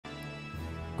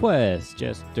quest,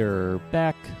 Jester.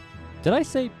 Back. Did I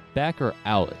say back or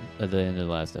out at the end of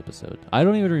the last episode? I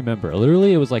don't even remember.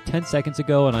 Literally, it was like 10 seconds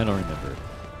ago, and I don't remember.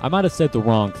 I might have said the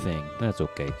wrong thing. That's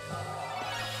okay.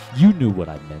 You knew what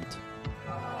I meant.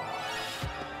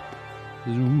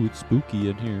 Ooh, it's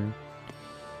spooky in here.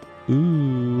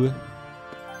 Ooh.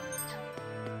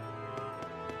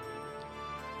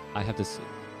 I have to see.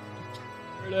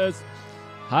 There it is.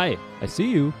 Hi, I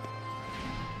see you.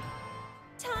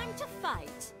 Time to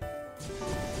fight.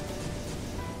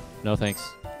 No thanks.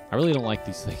 I really don't like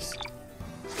these things.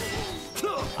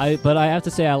 But I have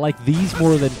to say I like these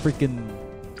more than freaking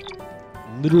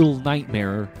literal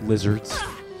nightmare lizards.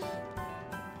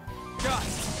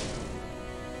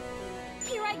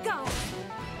 Here I go.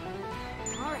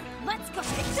 All right, let's go.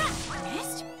 Take that.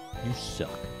 Missed. You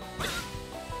suck.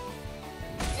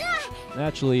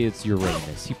 Actually, it's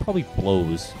Uranus. He probably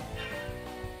blows.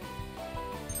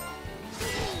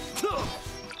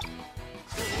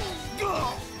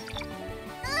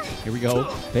 Here we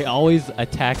go. They always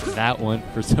attack that one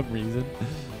for some reason.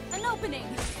 An opening.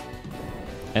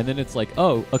 And then it's like,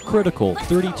 oh, a critical,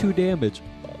 32 damage.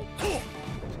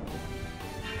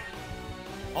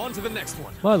 On to the next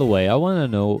one. By the way, I want to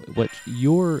know what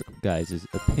your guys'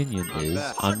 opinion is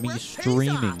on me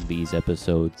streaming these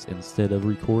episodes instead of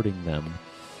recording them.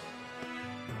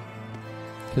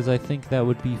 Because I think that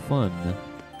would be fun.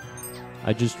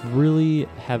 I just really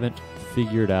haven't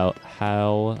figured out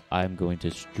how I'm going to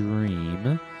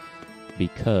stream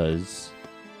because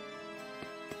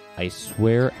I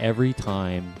swear every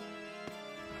time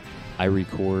I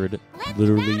record,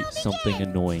 literally something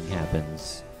annoying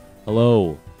happens.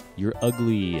 Hello, you're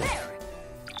ugly.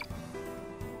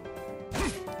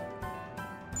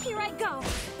 Here I go.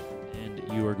 And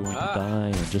you are going to die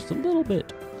in just a little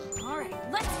bit. All right,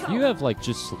 let's go. You have like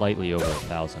just slightly over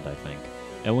 1,000, I think.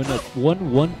 And when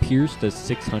one pierce does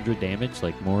 600 damage,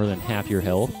 like more than half your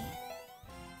health.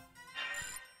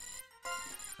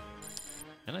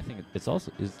 And I think it's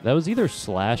also that was either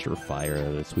slash or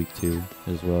fire this week too,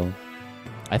 as well.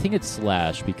 I think it's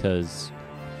slash because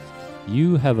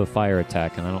you have a fire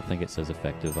attack, and I don't think it says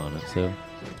effective on it. So,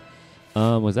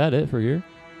 was that it for here?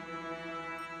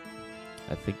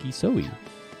 I think he's so. Wait.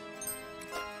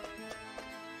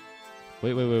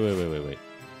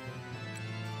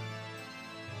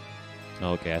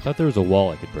 Okay, I thought there was a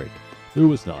wall I could break. There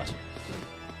was not.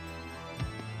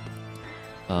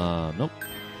 Nope.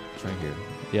 It's right here.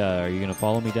 Yeah, are you gonna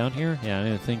follow me down here? Yeah, I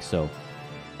didn't think so.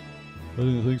 I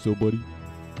didn't think so, buddy.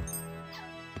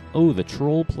 Oh, the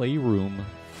troll playroom.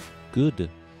 Good.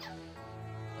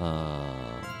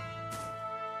 Oh,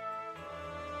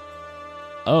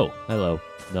 hello.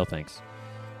 No thanks.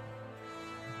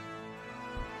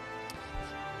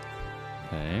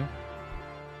 Okay.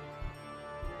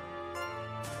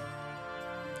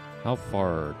 How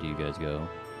far do you guys go?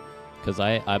 Because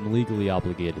I'm legally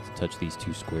obligated to touch these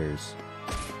two squares.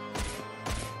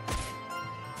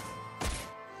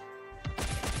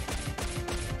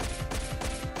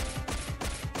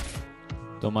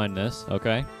 Don't mind this,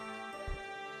 okay?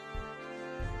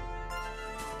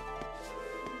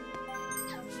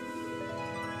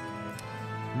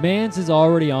 Mans is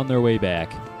already on their way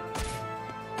back.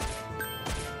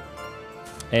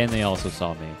 And they also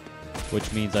saw me,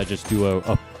 which means I just do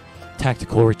a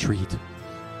tactical retreat.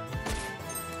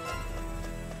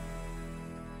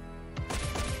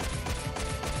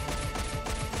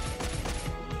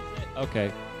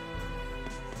 Okay.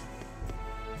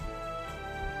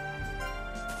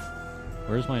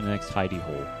 Where's my next hidey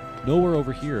hole? Nowhere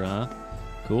over here, huh?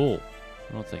 Cool.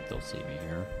 I don't think they'll see me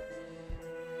here.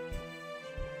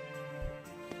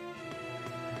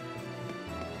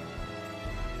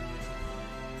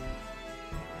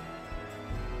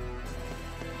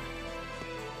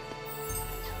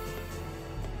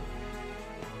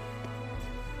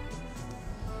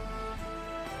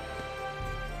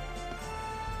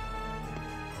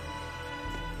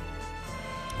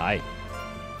 Hi.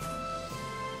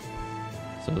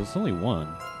 So there's only one.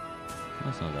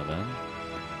 That's not that bad.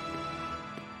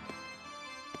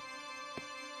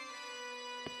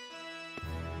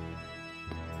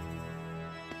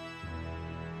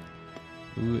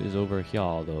 Who is over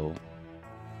here, though?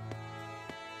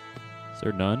 Is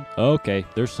there none? Oh, okay,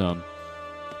 there's some.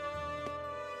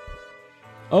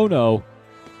 Oh, no.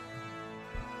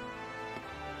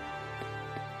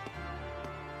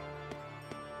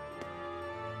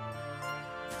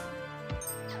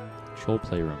 Troll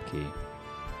playroom key.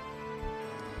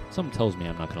 Something tells me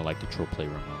I'm not going to like the troll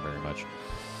playroom very much.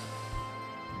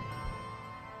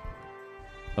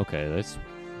 Okay, that's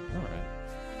all right.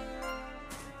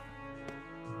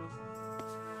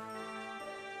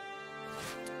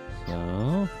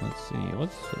 So, let's see.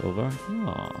 What's over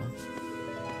here?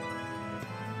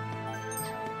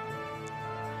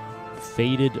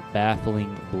 Faded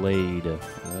Baffling Blade.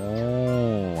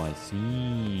 Oh, I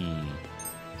see.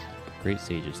 Great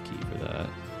Sage's Key for that.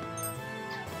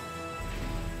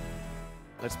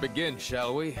 Let's begin,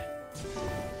 shall we?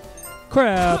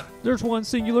 Crab! There's one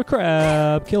singular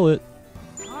crab. Kill it.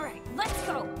 All right, let's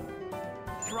go.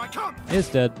 Here I come! It's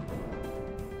dead.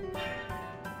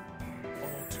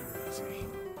 All too easy.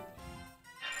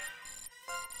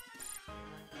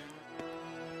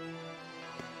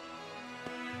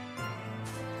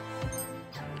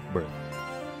 Bruh.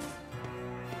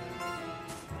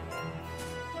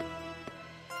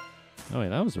 Oh wait,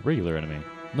 that was a regular enemy.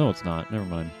 No, it's not. Never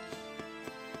mind.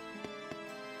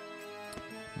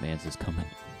 Mans is coming.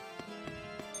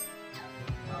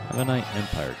 Have a night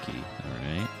Empire Key.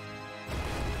 Alright.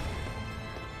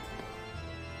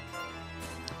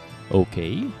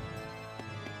 Okay.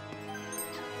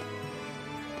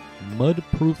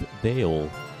 Mudproof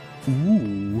Veil.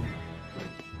 Ooh.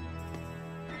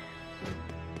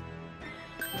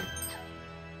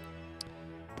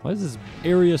 Why is this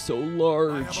area so I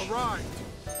large? have arrived.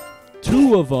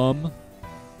 2 of them.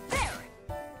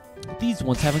 These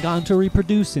ones haven't gotten to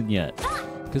reproducing yet.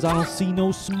 Because I don't see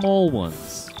no small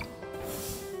ones.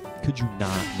 Could you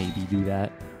not maybe do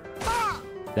that?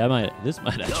 This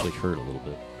might actually hurt a little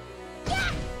bit.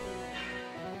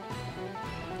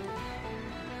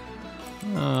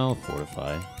 I'll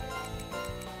fortify.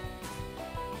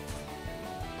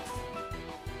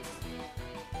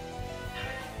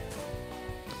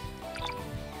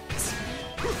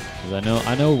 Because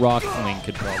I know Rock Fling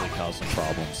could probably cause some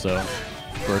problems, so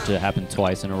for it to happen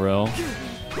twice in a row.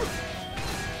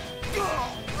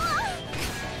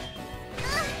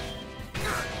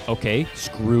 Okay,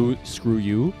 screw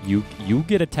you. You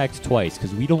get attacked twice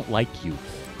because we don't like you.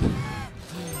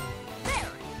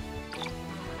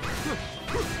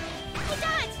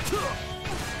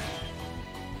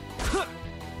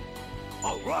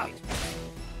 All right.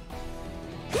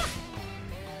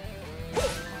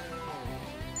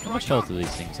 How much health do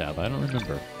these things have? I don't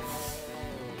remember.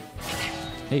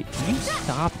 Hey, can you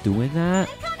stop doing that?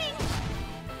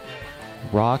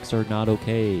 Rocks are not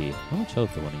okay. How much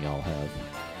health do one of y'all have?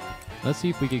 Let's see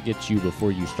if we can get you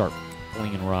before you start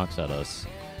flinging rocks at us.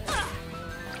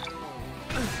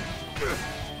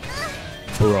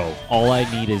 Bro, all I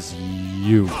need is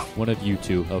you. One of you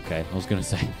two. Okay, I was gonna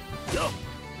say.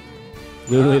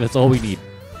 Literally, that's all we need.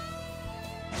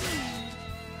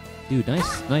 Dude,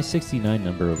 nice 69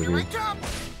 number over here.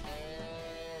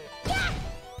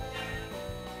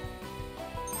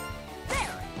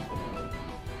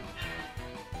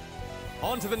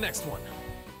 On to the next one.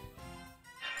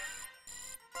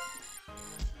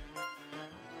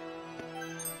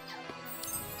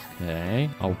 Okay,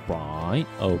 alright,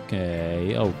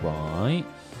 okay, alright.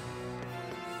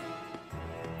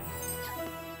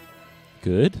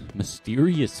 Good.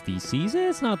 Mysterious feces?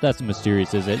 It's not that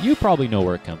mysterious, is it? You probably know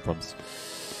where it comes from.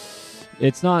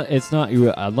 It's not,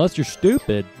 unless you're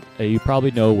stupid, you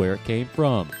probably know where it came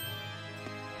from.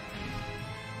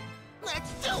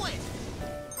 Let's do it.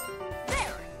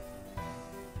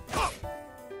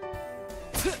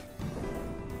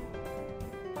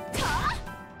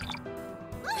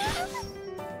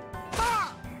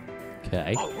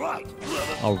 Okay. All right.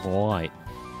 Alright.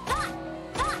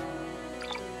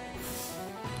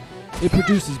 It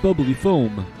produces bubbly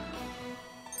foam.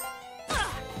 All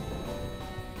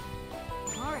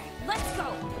right, let's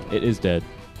go. It is dead.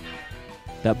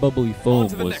 That bubbly foam On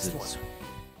to the next one.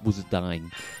 was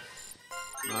dying.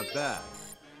 Not bad.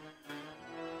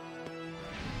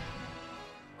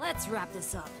 Let's wrap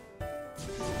this up.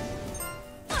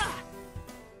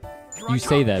 You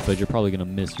say that, but you're probably gonna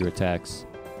miss your attacks.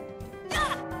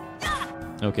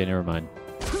 Okay, never mind.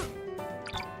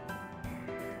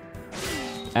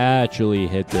 Actually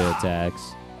hit the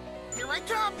attacks. Here I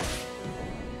come.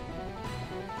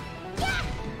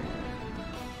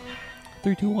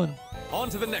 3, 2, 1. On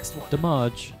to the next one.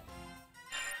 Damage.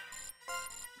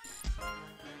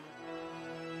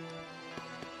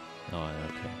 Oh,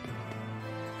 okay.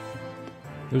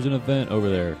 There's an event over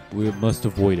there. We must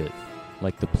avoid it,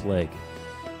 like the plague.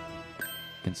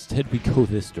 Instead, we go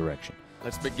this direction.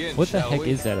 Let's begin. What the shall heck we?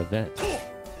 is that event?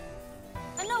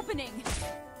 An opening.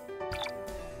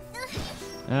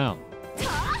 Ow.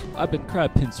 I've been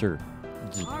crab pincer.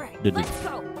 All right, let's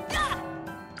go.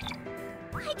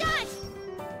 My gosh.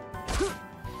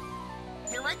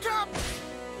 Here I come.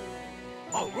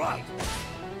 All right.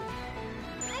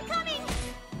 I'm coming.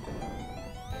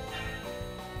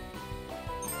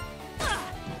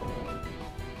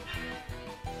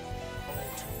 All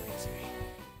too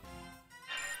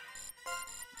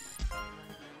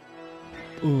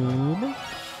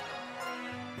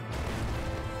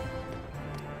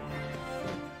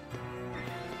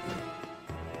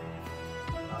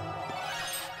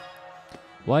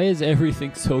Why is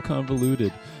everything so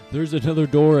convoluted? There's another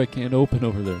door I can't open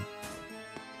over there.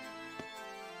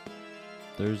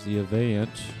 There's the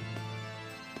Avant.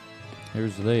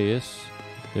 Here's this.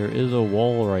 There is a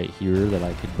wall right here that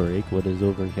I could break. What is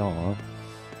over here?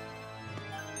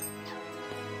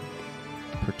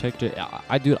 Protector.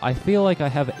 Dude, I feel like I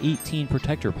have 18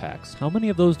 protector packs. How many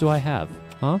of those do I have?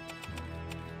 Huh?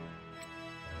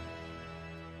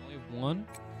 Only one?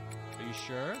 Are you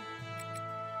sure?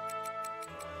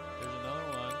 There's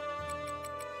another one.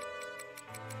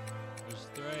 There's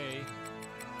 3.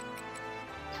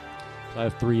 So I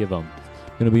have 3 of them.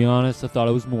 Gonna be honest, I thought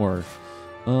it was more.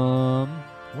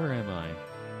 Where am I?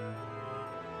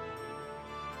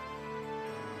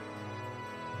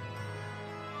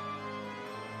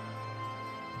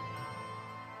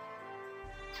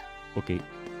 Okay.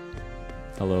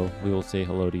 Hello. We will say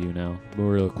hello to you now.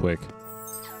 Real quick.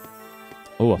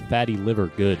 Oh, a fatty liver.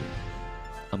 Good.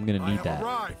 I'm gonna need that.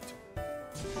 Arrived.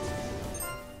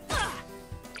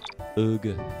 Ugh.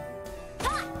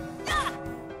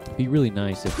 It'd be really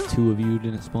nice if 2 of you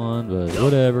didn't spawn, but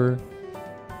whatever.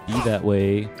 Be that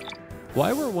way.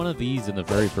 Why were one of these in the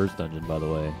very first dungeon, by the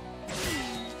way?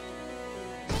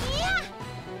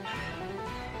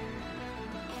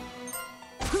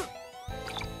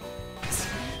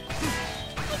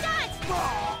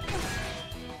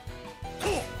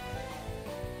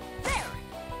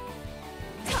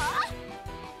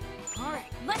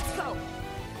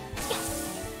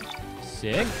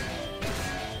 Sick.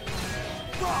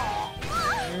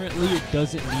 Apparently it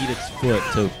doesn't need its foot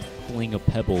to fling a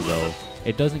pebble, though.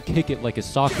 It doesn't kick it like a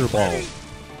soccer ball.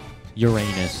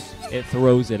 Uranus. It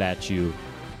throws it at you.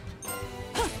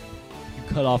 You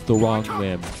cut off the wrong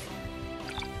limb.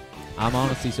 I'm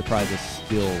honestly surprised it's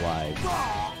still alive.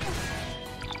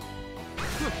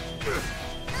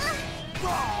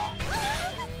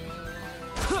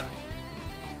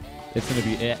 It's gonna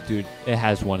be it, dude. It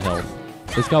has 1 health.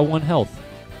 It's got 1 health.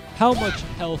 How much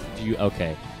health do you...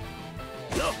 Okay.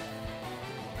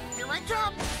 Here I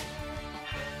come.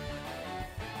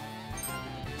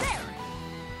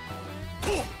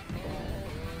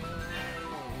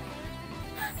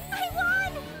 I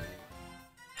won!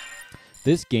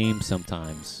 This game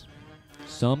sometimes,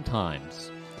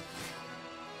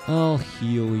 I'll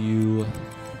heal you.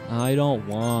 I don't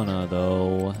wanna,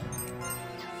 though.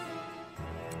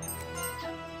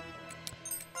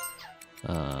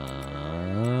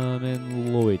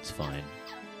 And Lloyd's fine.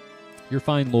 You're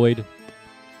fine, Lloyd.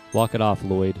 Walk it off,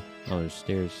 Lloyd. Oh, there's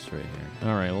stairs right here.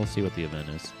 Alright, we'll see what the event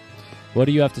is. What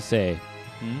do you have to say?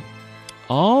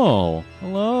 Oh,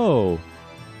 hello.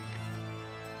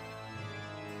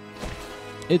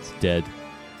 It's dead.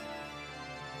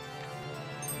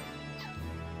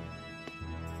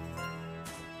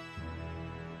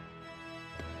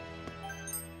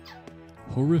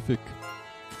 Horrific.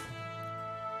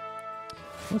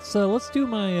 Let's do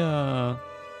my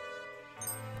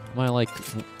my like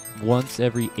once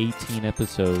every 18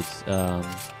 episodes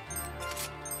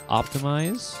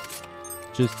optimize,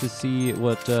 just to see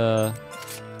what could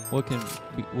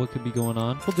be going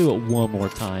on. We'll do it one more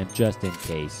time just in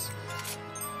case.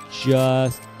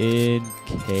 Just in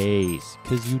case,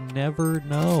 because you never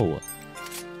know.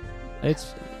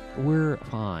 We're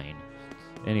fine.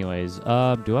 Anyways,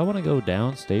 do I want to go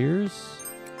downstairs?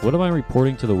 What am I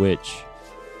reporting to the witch?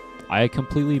 I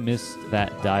completely missed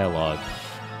that dialogue.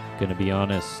 Gonna be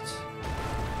honest.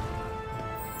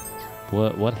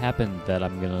 What happened that I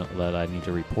need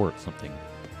to report something?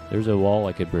 There's a wall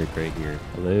I could break right here.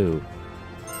 Hello.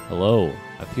 Hello.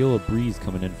 I feel a breeze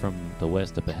coming in from the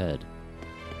west up ahead.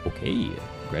 Okay.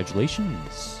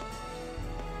 Congratulations.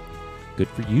 Good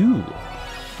for you.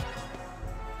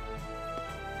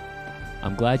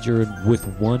 I'm glad you're with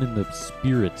one in the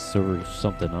spirits or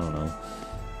something. I don't know.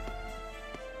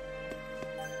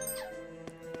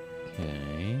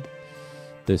 Okay.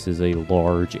 This is a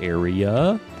large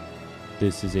area.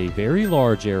 This is a very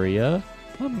large area.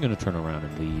 I'm going to turn around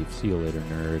and leave. See you later,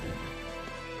 nerd.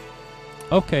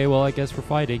 Okay, well, I guess we're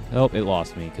fighting. Oh, it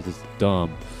lost me because it's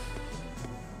dumb.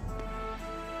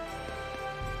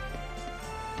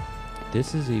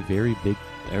 This is a very big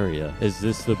area. Is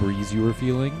this the breeze you were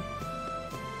feeling?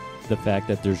 The fact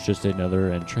that there's just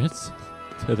another entrance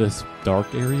to this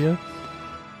dark area?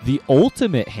 The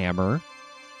ultimate hammer?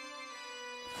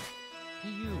 Hey,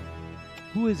 you.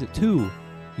 Who is it to?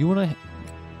 You wanna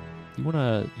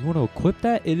equip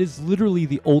that? It is literally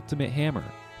the ultimate hammer.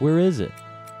 Where is it?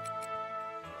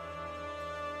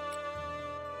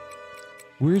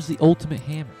 Where's the ultimate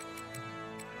hammer?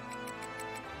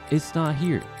 It's not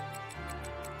here.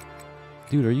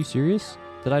 Dude, are you serious?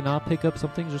 Did I not pick up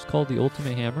something just called the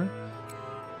ultimate hammer?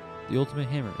 The ultimate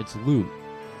hammer. It's loot.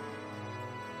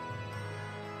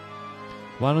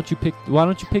 Why don't you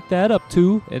pick that up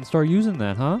too and start using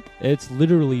that, huh? It's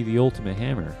literally the ultimate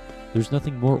hammer. There's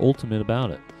nothing more ultimate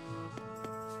about it.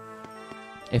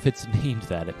 If it's named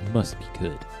that, it must be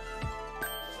good.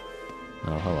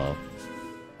 Oh, hello.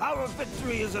 Our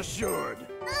victory is assured.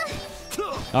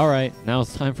 Alright, now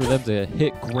it's time for them to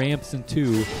hit Gramps and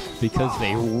 2 because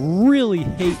they really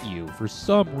hate you for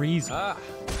some reason.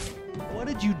 What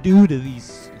did you do to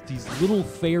these little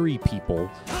fairy people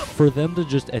for them to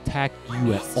just attack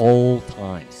you at all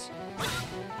times?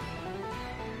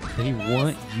 They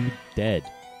want you dead.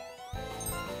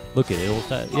 Look at it.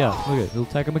 It'll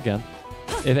attack him again.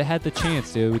 If it had the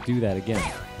chance, it would do that again.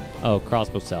 Oh,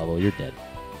 crossbow salvo, you're dead.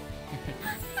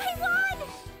 I won!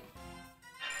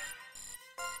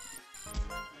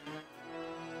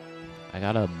 I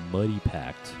got a muddy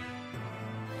pact.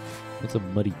 What's a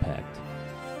muddy pact?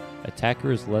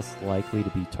 Attacker is less likely to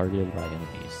be targeted by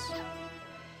enemies.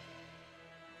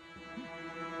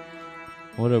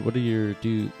 What do your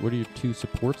 2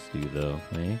 supports do though,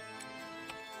 eh?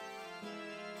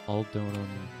 All don't.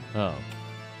 Oh,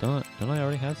 don't I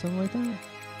already have something like that?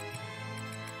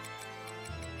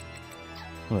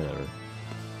 Whatever.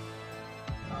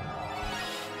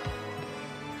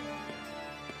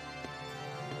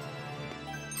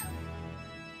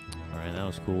 All right, that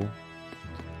was cool.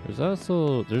 There's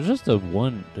just a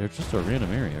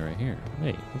random area right here.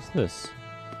 Wait, what's this?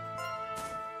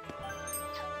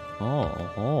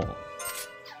 Oh.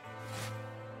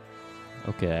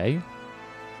 Okay.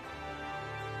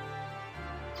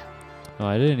 Oh,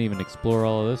 I didn't even explore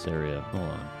all of this area. Hold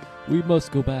on. We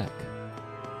must go back.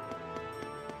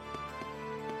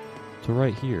 To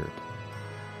right here.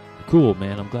 Cool,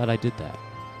 man. I'm glad I did that.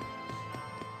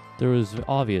 There was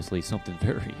obviously something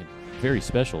very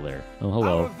special there. Oh,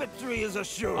 hello. Our victory is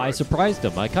assured. I surprised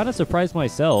him. I kind of surprised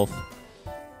myself.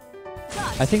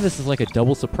 I think this is like a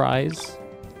double surprise.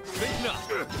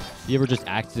 You ever just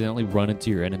accidentally run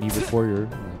into your enemy before you're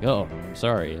like, oh, I'm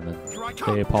sorry, and then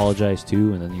they apologize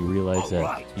too, and then you realize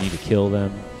that you need to kill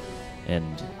them,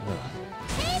 and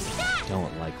I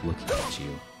don't like looking at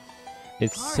you.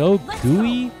 It's so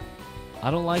gooey. I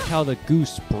don't like how the goo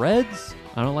spreads.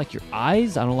 I don't like your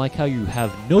eyes. I don't like how you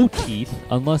have no teeth,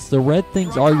 unless the red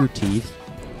things are your teeth.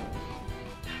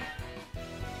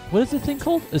 What is the thing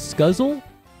called? A scuzzle?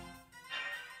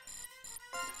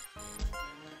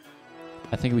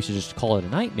 I think we should just call it a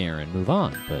nightmare and move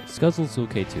on, but scuzzle's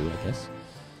okay too, I guess.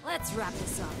 Let's wrap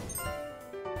this up.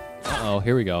 Uh-oh,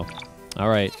 here we go. All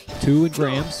right, 2 in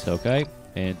Grams, okay,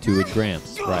 and 2 in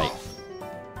Grams, right.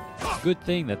 Good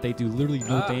thing that they do literally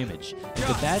no damage. It's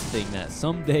a bad thing that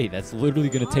someday that's literally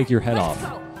going to take your head off.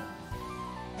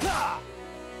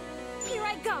 Here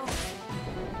I go.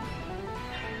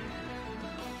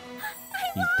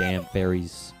 These damn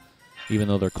fairies, even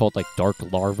though they're called like dark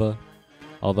larvae.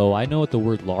 Although I know what the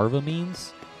word larva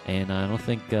means, and I don't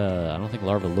think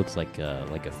larva looks like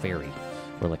a fairy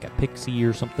or like a pixie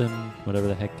or something, whatever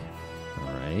the heck.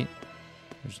 All right,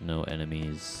 there's no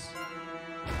enemies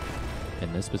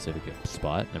in this specific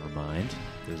spot. Never mind.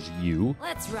 There's you.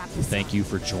 Let's wrap this Thank you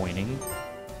for joining.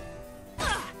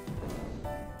 I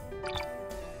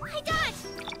got it.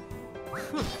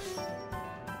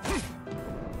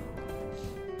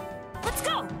 Let's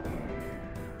go.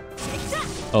 Take that.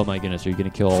 Oh my goodness, are you gonna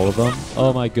kill all of them?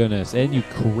 Oh my goodness, and you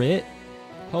crit?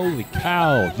 Holy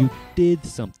cow, you did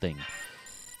something.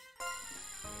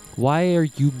 Why are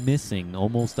you missing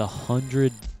almost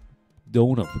 100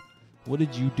 donum? What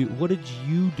did you do? What did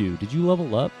you do? Did you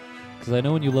level up? Because I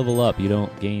know when you level up, you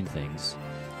don't gain things.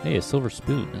 Hey, a silver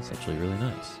spoon. That's actually really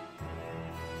nice.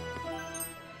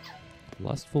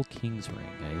 Lustful King's Ring,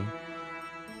 eh?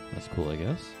 That's cool, I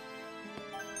guess.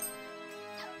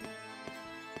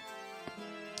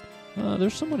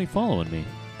 There's somebody following me.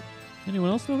 Anyone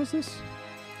else notice this?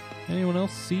 Anyone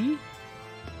else see?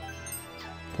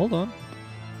 Hold on.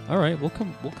 All right, we'll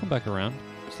come back around.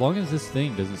 As long as this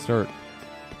thing doesn't start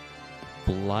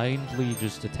blindly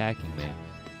just attacking me.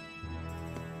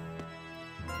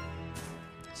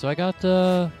 So I got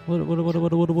what are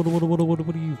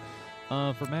you?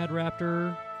 For Mad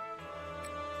Raptor.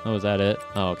 Oh, is that it?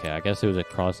 Oh, okay. I guess it was a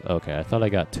cross. Okay, I thought I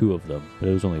got 2 of them, but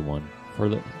it was only 1.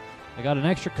 I got an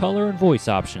extra color and voice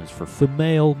options for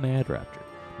female Mad Raptor.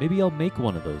 Maybe I'll make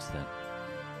one of those then.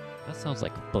 That sounds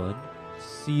like fun.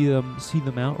 See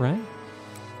them out, right?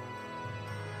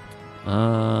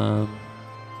 A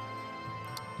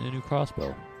new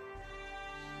crossbow.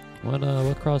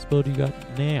 What crossbow do you got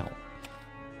now?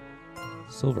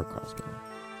 Silver crossbow.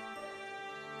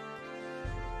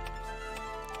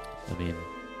 I mean,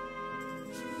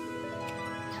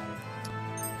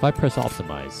 if I press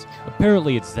optimize,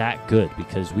 apparently it's that good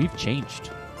because we've changed.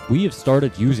 We have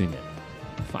started using it.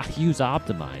 If I use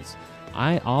optimize,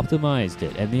 I optimized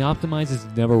it, and the optimize is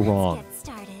never wrong. Get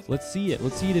started. Let's see it.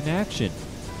 Let's see it in action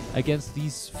against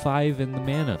these 5 in the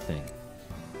mana thing.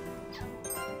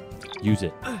 Use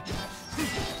it.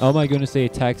 Oh, am I going to say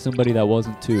attack somebody that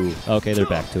wasn't 2? Okay, they're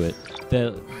back to it.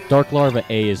 The Dark Larva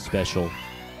A is special.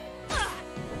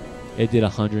 It did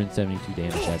 172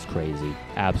 damage. That's crazy.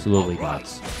 Absolutely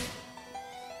nuts.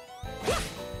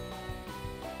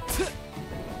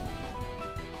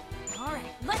 All right,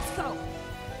 let's go.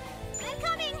 I'm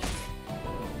coming.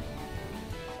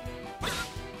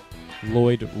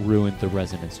 Lloyd ruined the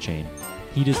resonance chain.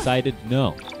 He decided,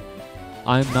 no,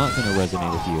 I'm not going to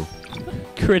resonate with you.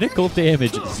 Critical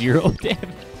damage, 0 damage.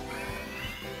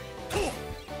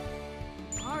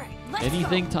 All right, let's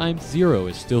Anything go. times 0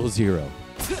 is still 0.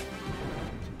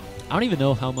 I don't even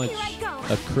know how much Here I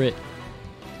go. a crit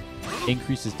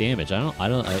increases damage. I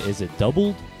don't. Is it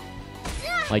doubled?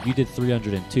 Like you did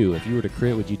 302. If you were to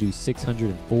crit, would you do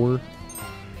 604?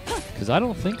 Because I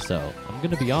don't think so. I'm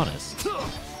gonna be honest.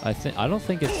 I don't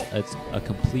think it's a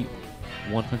complete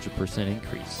 100%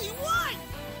 increase.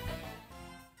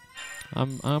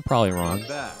 I'm probably wrong.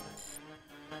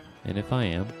 And if I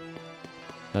am,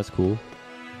 that's cool.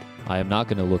 I am not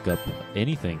gonna look up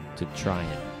anything to try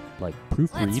and like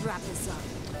Let's proofread. wrap this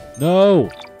up. No.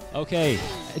 Okay.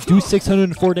 Do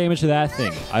 604 damage to that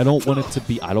thing. I don't want it to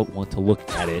be. I don't want to look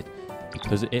at it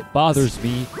because it bothers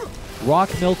me. Rock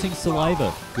melting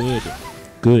saliva. Good.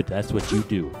 Good. That's what you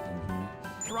do.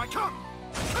 Here I come.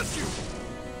 Cut you.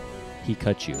 He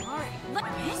cut you. All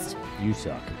right, missed. You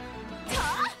suck.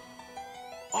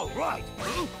 All right.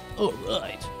 All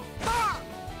right. I'm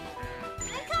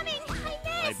coming. I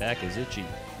My missed. back is itchy.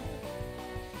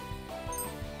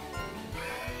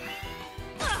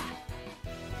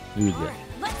 Who's All that? right,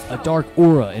 let's A go. dark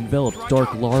aura envelops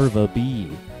Dark Larva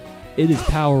B. It is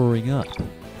powering up.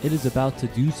 It is about to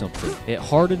do something. It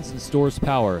hardens and stores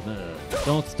power.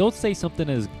 Don't say something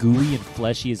as gooey and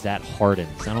fleshy as that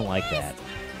hardens. I don't like that.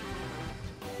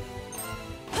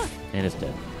 And it's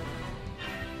dead.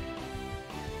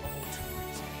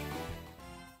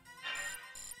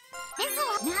 Thanks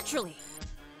a lot. Naturally.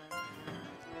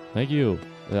 Thank you.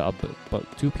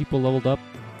 But 2 people leveled up.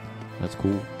 That's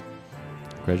cool.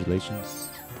 Congratulations.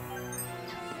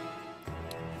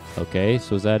 Okay,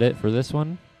 so is that it for this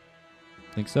one?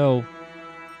 I think so.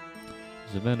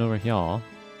 There's an event over here. Alright,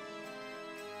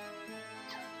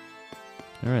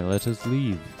 let us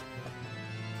leave.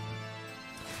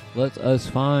 Let us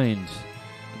find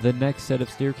the next set of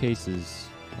staircases.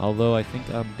 Although I think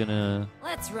I'm gonna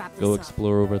Let's wrap this go up.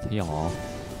 explore over here.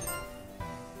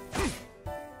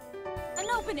 An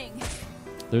opening.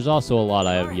 There's also a lot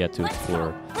I have Alright, yet to let's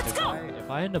explore. go. Let's go. If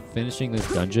I end up finishing this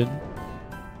dungeon,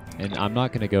 and I'm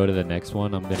not gonna go to the next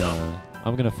one,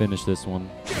 I'm gonna finish this one.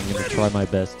 I'm gonna try my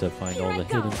best to find Here all I the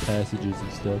go. hidden passages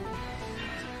and stuff.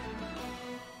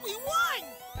 We won.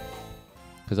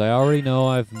 Because I already know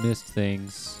I've missed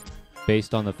things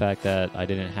based on the fact that I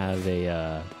didn't have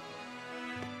a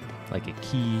like a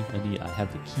key. I have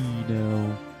the key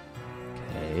now.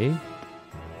 Okay.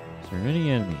 Is there any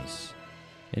enemies?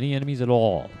 Any enemies at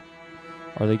all?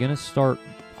 Are they gonna start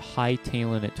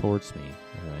hightailing it towards me?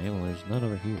 Alright, well there's none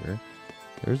over here.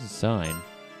 There's a sign.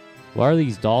 Why are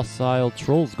these docile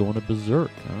trolls going to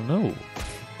berserk? I don't know.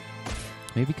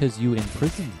 Maybe because you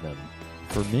imprisoned them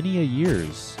for many a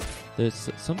years.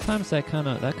 Sometimes that kind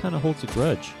of holds a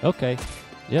grudge. Okay,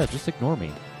 yeah, just ignore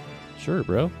me. Sure,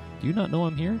 bro. Do you not know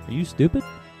I'm here? Are you stupid?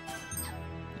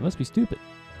 You must be stupid.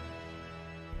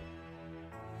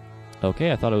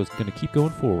 Okay, I thought I was going to keep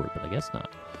going forward, but I guess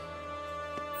not.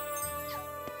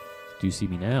 Do you see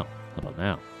me now? How about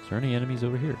now? Is there any enemies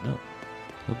over here? No.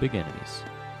 No big enemies.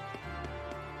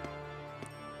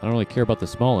 I don't really care about the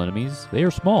small enemies. They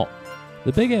are small.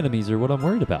 The big enemies are what I'm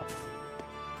worried about.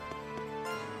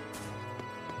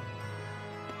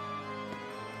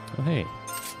 Oh, hey.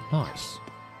 Nice.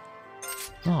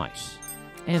 Nice.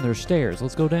 And there's stairs.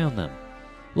 Let's go down them.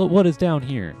 Look, what is down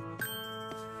here?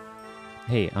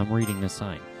 Hey, I'm reading this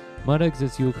sign. Mud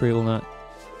exits you will create will not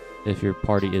if your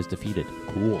party is defeated.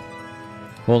 Cool.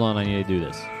 Hold on, I need to do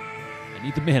this. I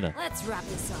need the mana. Let's wrap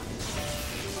this up.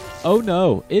 Oh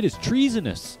no, it is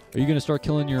treasonous. Are you going to start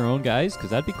killing your own guys?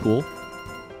 Because that'd be cool.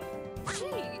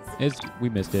 Jeez. We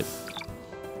missed it.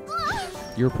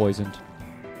 You're poisoned.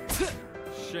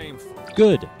 Shameful.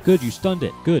 Good, good, you stunned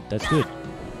it. Good, that's good.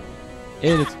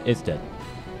 It's dead.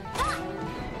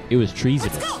 It was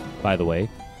treasonous, by the way.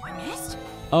 I missed.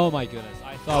 Oh my goodness.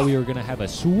 I thought we were going to have a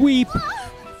sweep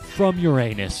from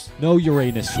Uranus. No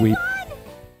Uranus sweep.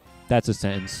 That's a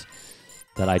sentence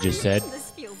that I just said. This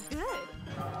feels good.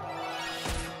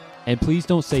 And please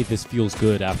don't say this feels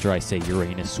good after I say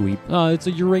Uranus sweep. Oh, it's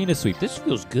a Uranus sweep. This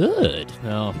feels good.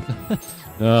 No.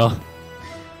 No.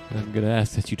 I'm going to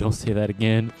ask that you don't say that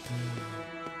again.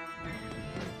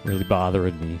 Really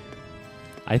bothering me.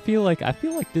 I feel like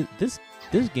this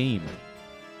game,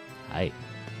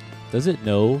 does it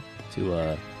know to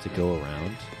go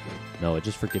around? No, it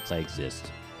just forgets I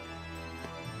exist.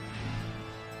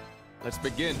 Let's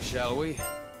begin, shall we?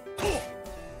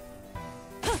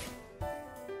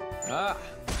 Ah,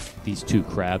 These two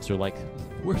crabs are like,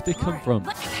 where'd they come from?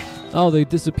 Oh, they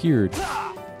disappeared.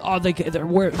 Oh,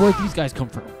 where'd these guys come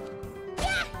from?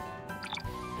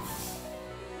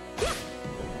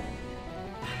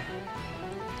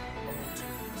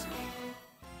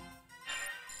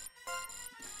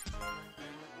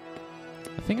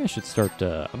 I think I should start,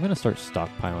 I'm going to start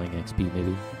stockpiling XP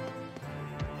maybe.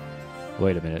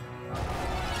 Wait a minute.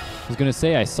 I was going to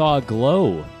say I saw a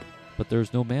glow, but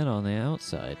there's no mana on the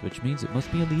outside, which means it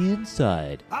must be on the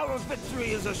inside. our victory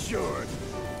is assured.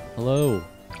 Hello.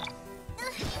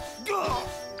 Go!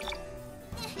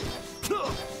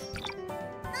 Go!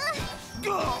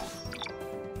 Go!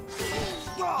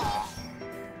 Go!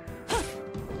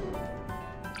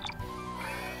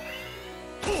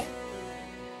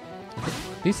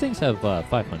 These things have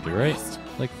 500, right?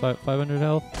 Like 500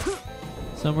 health?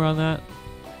 Somewhere on that?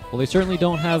 Well, they certainly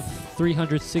don't have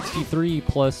 363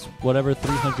 plus whatever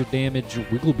 300 damage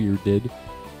Wigglebeard did.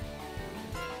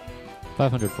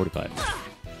 545.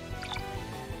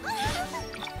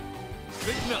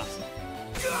 Big nut.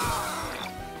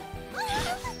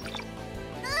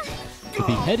 The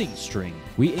beheading string.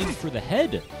 We aimed for the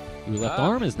head. Your left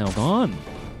arm is now gone.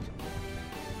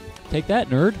 Take that,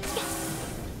 nerd.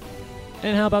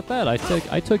 And how about that? I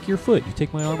took your foot. You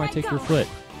take my arm, I take your foot.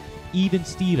 Even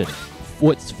Steven.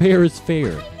 What's fair is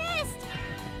fair.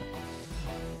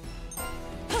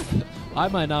 I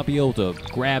might not be able to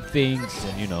grab things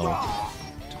and, you know,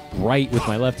 write with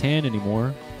my left hand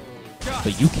anymore.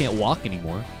 But you can't walk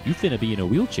anymore. You finna be in a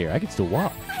wheelchair. I can still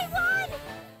walk.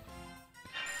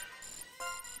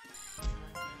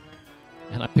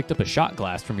 And I picked up a shot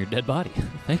glass from your dead body.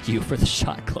 Thank you for the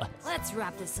shot glass. Let's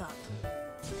wrap this up.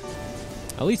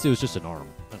 At least it was just an arm.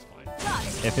 That's fine.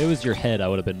 If it was your head, I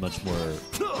would have been much more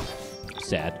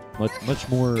sad. Much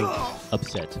more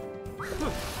upset. I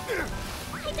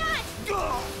died.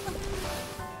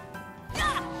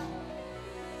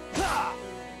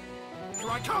 Here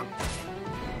I come.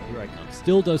 Here I come.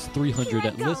 Still does 300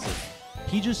 at listen.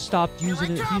 He just stopped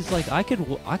using it. He's like, I could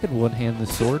one hand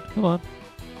this sword. Come on.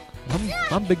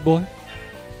 I'm big boy.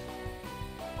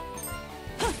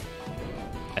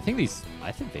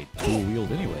 I think they dual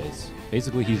wield anyways.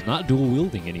 Basically, he's not dual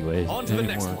wielding anyways. On to the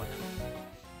next anymore. one.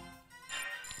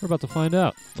 We're about to find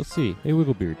out. Let's see. Hey,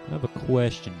 Wigglebeard, I have a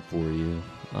question for you.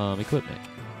 Equipment.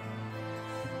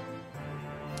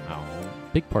 Oh,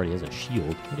 Big Party has a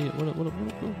shield. What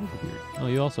Wigglebeard? Oh,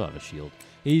 you also have a shield.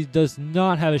 He does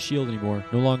not have a shield anymore.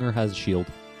 No longer has a shield.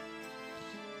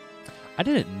 I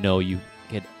didn't know you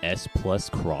get S plus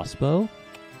crossbow.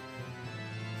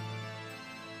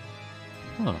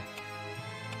 Huh.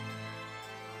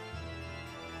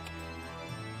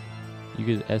 You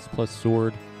get S plus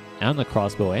sword and the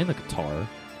crossbow and the guitar.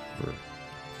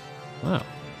 Wow.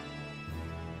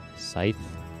 Scythe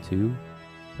 2.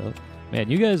 Oh.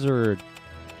 Man, you guys are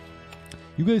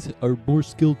more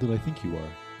skilled than I think you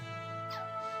are.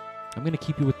 I'm gonna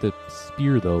keep you with the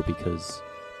spear though, because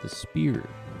the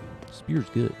spear's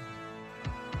good.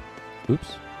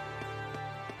 Oops.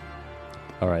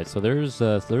 All right, so there's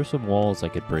some walls I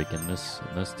could break in this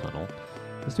tunnel.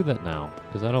 Let's do that now,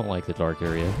 because I don't like the dark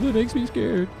area. It makes me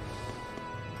scared.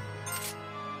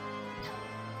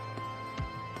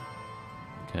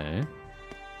 Okay.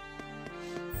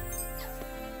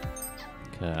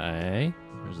 Okay.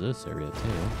 There's this area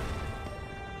too.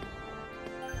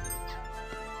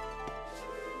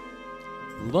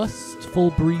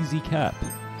 Lustful breezy cap.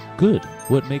 Good.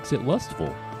 What makes it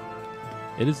lustful?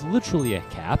 It is literally a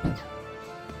cap.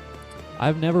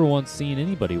 I've never once seen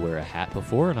anybody wear a hat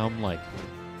before, and I'm like,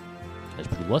 that's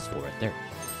pretty lustful right there.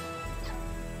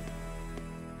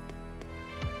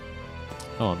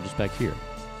 Oh, I'm just back here.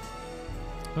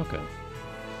 Okay.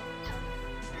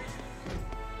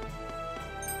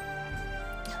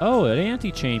 Oh, an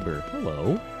antechamber.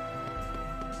 Hello.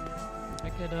 I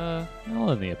could,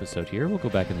 I'll end the episode here. We'll go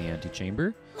back in the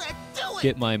antechamber. Let's do it.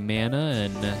 Get my mana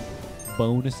and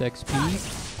bonus XP.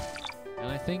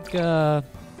 And I think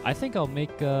I'll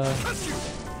make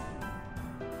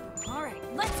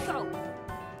Alright, let's go.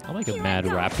 I'll make a Here I Mad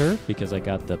go. Raptor because I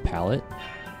got the palette.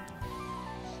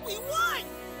 We won!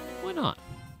 Why not?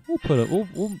 We'll put it.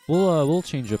 We'll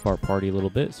change up our party a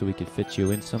little bit so we can fit you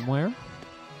in somewhere.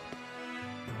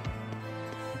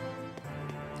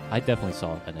 I definitely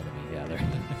saw an enemy. Yeah, there.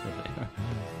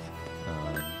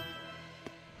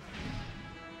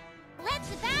 Let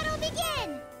the battle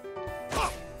begin.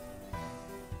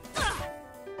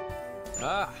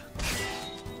 Ah!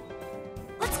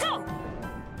 Let's go.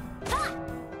 Ha!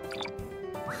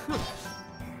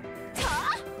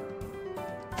 Ha!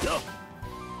 Yo!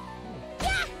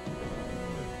 Yeah!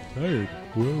 Tired.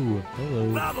 Whoa.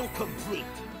 Hello. Battle complete!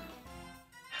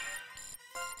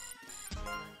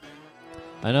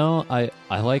 I know. I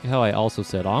like how I also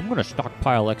said, oh, I'm gonna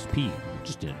stockpile XP.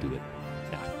 Just didn't do it.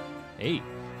 Nah. Hey.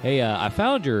 I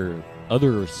found your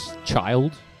other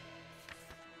child.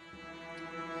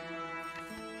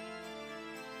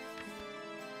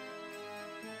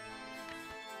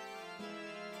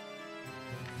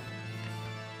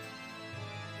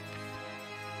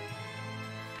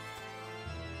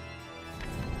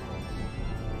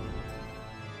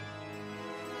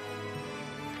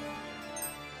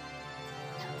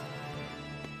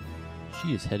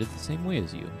 She is headed the same way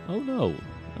as you. Oh no,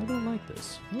 I don't like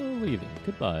this. Oh, leaving.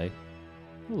 Goodbye.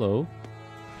 Hello.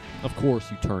 Of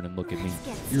course you turn and look at me.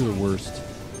 You're the worst.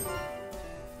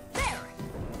 There.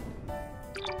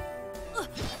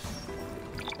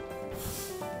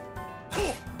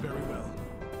 Very well.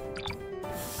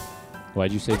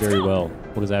 Why'd you say very well?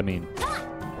 What does that mean?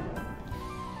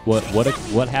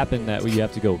 What happened that you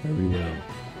have to go very well?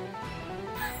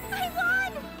 I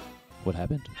won. What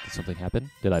happened? Did something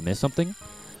happen? Did I miss something?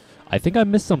 I think I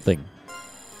missed something.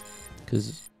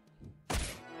 Cause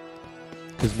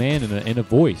man, in a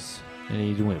voice, and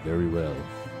he went very well.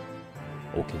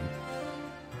 Okay.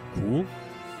 Cool.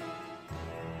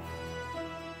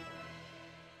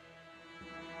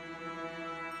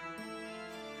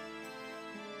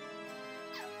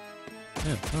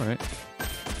 Yeah. All right.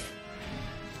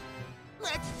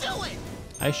 Let's do it!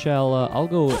 I shall. I'll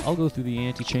go through the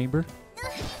antechamber.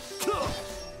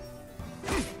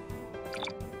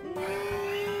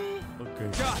 Okay.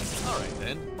 Got it. All right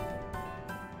then.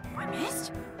 I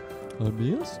missed. I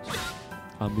missed.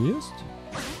 I missed.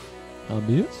 I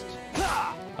missed.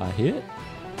 I hit.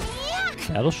 Yeah.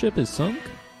 Battleship is sunk.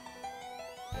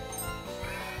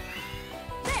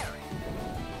 There.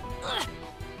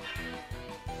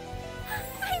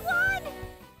 I won.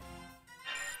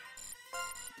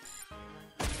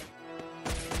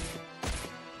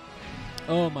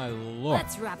 Oh my lord.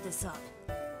 Let's wrap this up.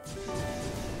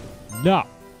 No.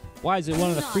 Why is it one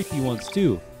of the creepy ones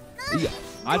too? Yeah,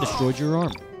 I destroyed your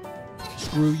arm.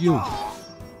 Screw you.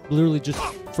 Literally just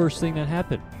first thing that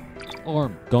happened.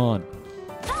 Arm gone.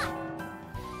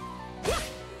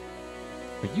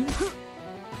 Are you?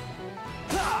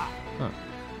 Huh. I'm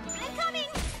coming.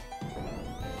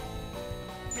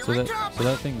 So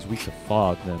that thing's weak to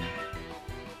fog then,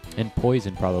 and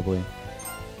poison probably.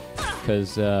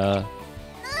 Because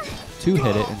 2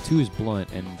 hit it, and 2 is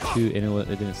blunt, and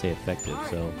it didn't say effective. All right,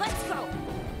 So let's go.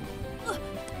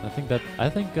 I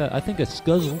think a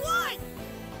scuzzle What?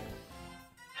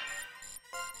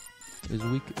 is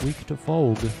weak to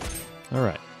fog. All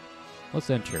right,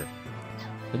 let's enter.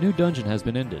 The new dungeon has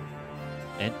been ended.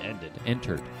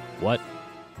 Entered. What?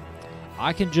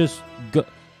 I can just go.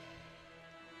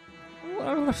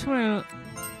 I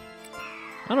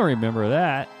don't remember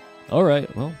that. All right,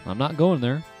 well, I'm not going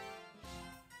there.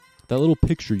 That little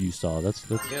picture you saw, that's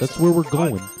where we're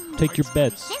going. Take your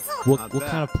bets. What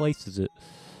kind of place is it?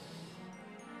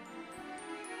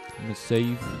 I'm gonna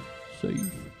save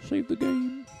the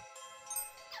game.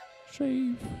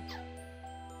 Save.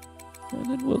 And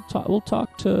then we'll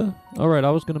talk to. All right, I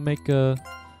was gonna make a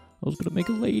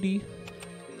lady.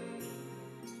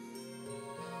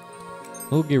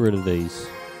 We'll get rid of these.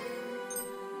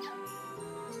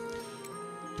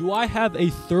 Do I have a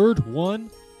third one?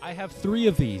 I have 3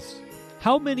 of these.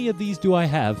 How many of these do I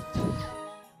have?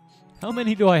 How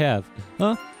many do I have?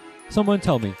 Huh? Someone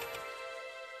tell me.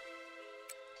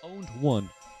 Owned 1.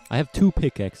 I have 2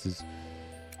 pickaxes.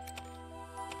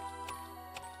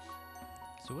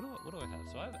 So what do I have?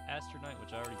 So I have Astronite,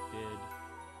 which I already did.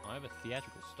 I have a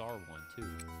Theatrical Star one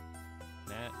too.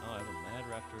 I have a Mad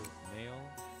Raptor male.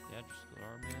 Theatrical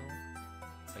Star male.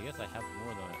 I guess I have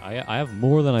more than I have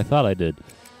more than I thought I did.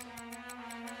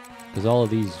 Because all of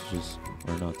these just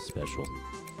are not special.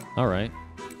 All right.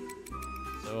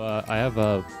 So I have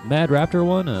a Mad Raptor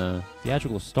one, a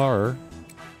Theatrical Star,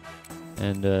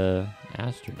 and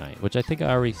Astronite, which I think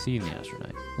I already see in the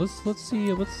Astronite. Let's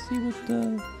see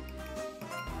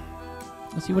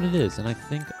what it is. And I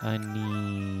think I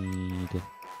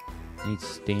need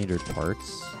standard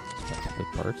parts, specific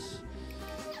parts,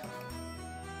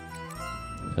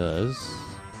 because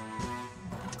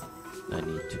I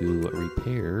need to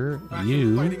repair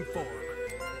you.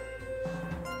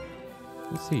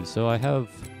 Let's see. So I have.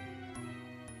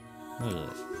 What is it?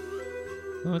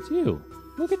 Oh, it's you.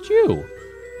 Look at you.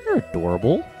 You're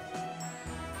adorable.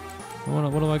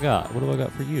 What do I got? What do I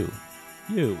got for you?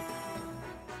 You.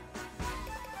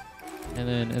 And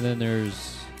then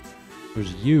there's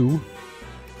you.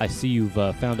 I see you've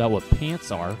found out what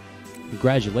pants are.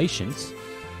 Congratulations.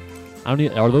 I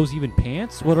don't. Are those even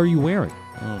pants? What are you wearing?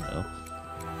 I don't know.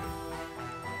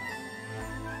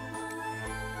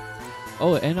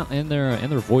 Oh, and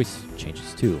their voice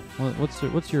changes too.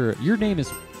 What's your name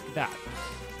is that?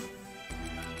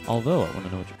 Although I want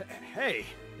to know what your. Hey,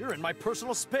 you're in my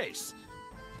personal space.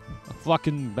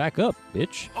 Fucking back up,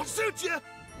 bitch. I'll shoot you.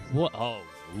 What? Oh,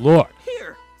 Lord.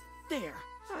 Here. There.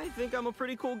 I think I'm a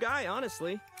pretty cool guy,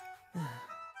 honestly.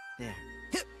 There.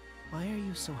 Why are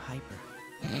you so hyper?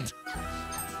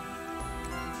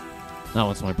 That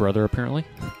one's my brother, apparently.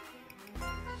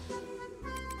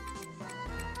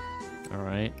 All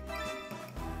right.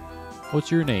 What's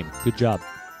your name? Good job.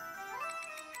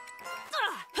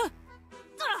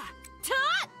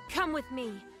 Come with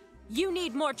me. You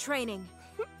need more training.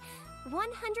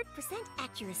 100%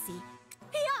 accuracy.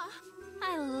 Yeah.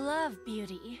 I love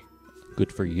beauty.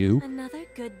 Good for you. Another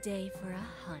good day for a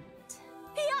hunt.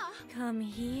 Yeah. Come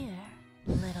here,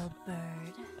 little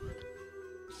bird.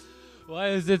 Why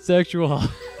is it sexual?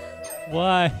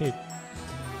 Why?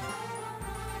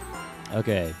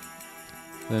 Okay.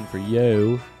 Then for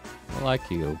you, I like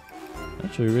you. I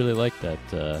actually really like that.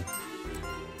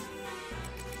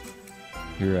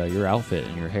 Your outfit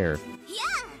and your hair.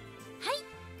 Yeah. Hi.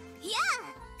 Yeah.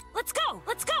 Let's go.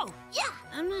 Let's go. Yeah.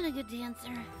 I'm not a good dancer.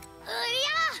 Yeah.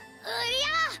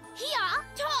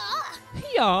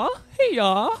 Yeah.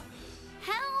 Yeah.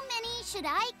 How many should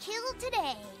I kill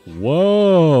today?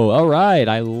 Whoa. All right.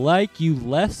 I like you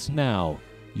less now.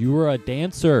 You are a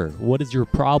dancer. What is your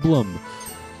problem?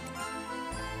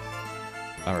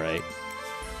 All right.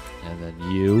 And then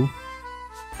you.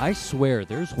 I swear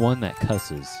there's one that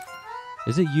cusses.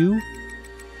 Is it you?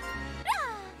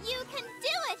 You can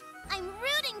do it! I'm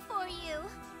rooting for you!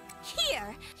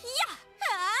 Here! Yeah!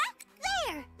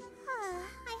 There!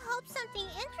 I hope something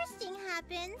interesting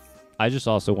happens. I just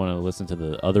also want to listen to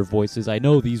the other voices. I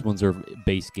know these ones are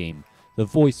base game. The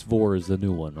voice 4 is the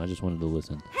new one. I just wanted to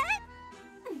listen.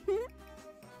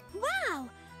 Wow!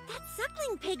 That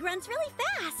suckling pig runs really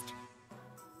fast!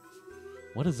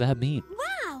 What does that mean?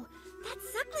 Wow! That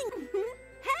suckling...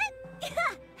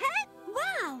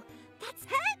 Wow! That's...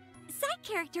 Side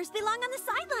characters belong on the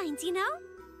sidelines, you know?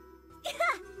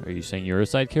 Are you saying you're a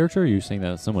side character, or are you saying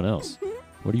that someone else?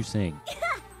 What are you saying?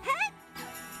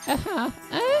 If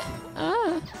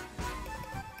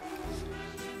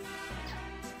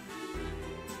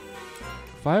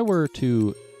I were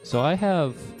to... So I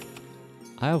have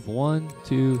 1,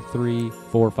 2, 3,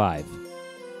 4, 5.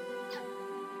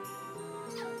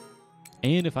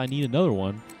 And if I need another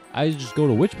one, I just go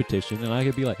to Witch Petition and I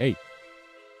could be like, hey,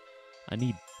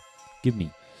 give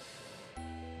me.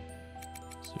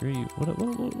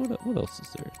 What else is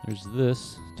there? There's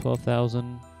this,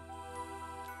 12,000.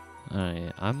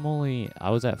 I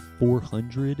was at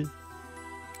 400.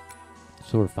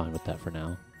 So we're fine with that for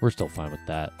now. We're still fine with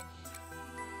that.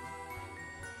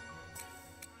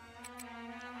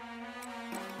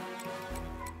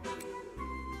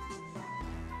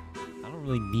 I don't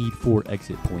really need 4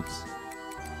 exit points.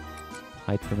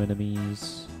 Hide from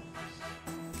enemies.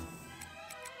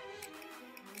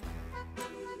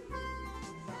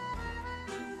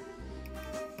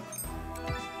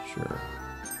 Sure.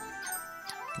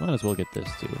 Might as well get this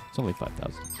too. It's only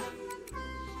 5,000.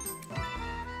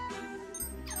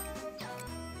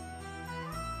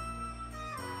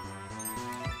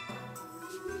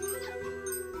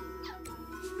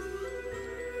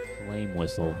 Flame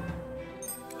whistle.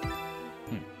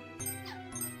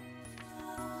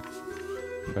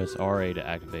 Press RA to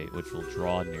activate, which will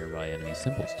draw nearby enemy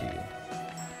symbols to you.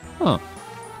 Huh.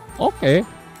 Okay.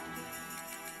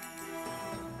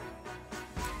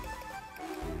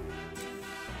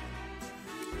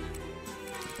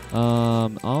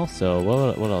 Also,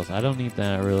 what else? I don't need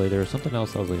that really. There was something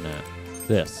else I was looking at.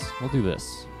 This. We'll do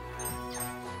this.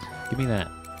 Give me that.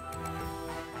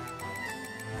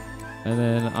 And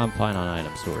then I'm fine on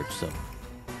item storage, so.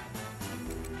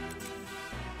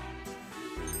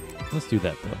 Let's do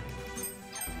that, though.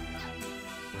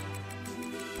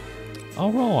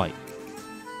 Alright.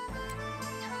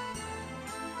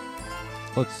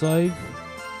 Let's save.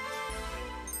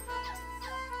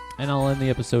 And I'll end the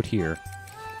episode here.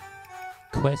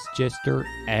 Quest Jester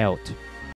out.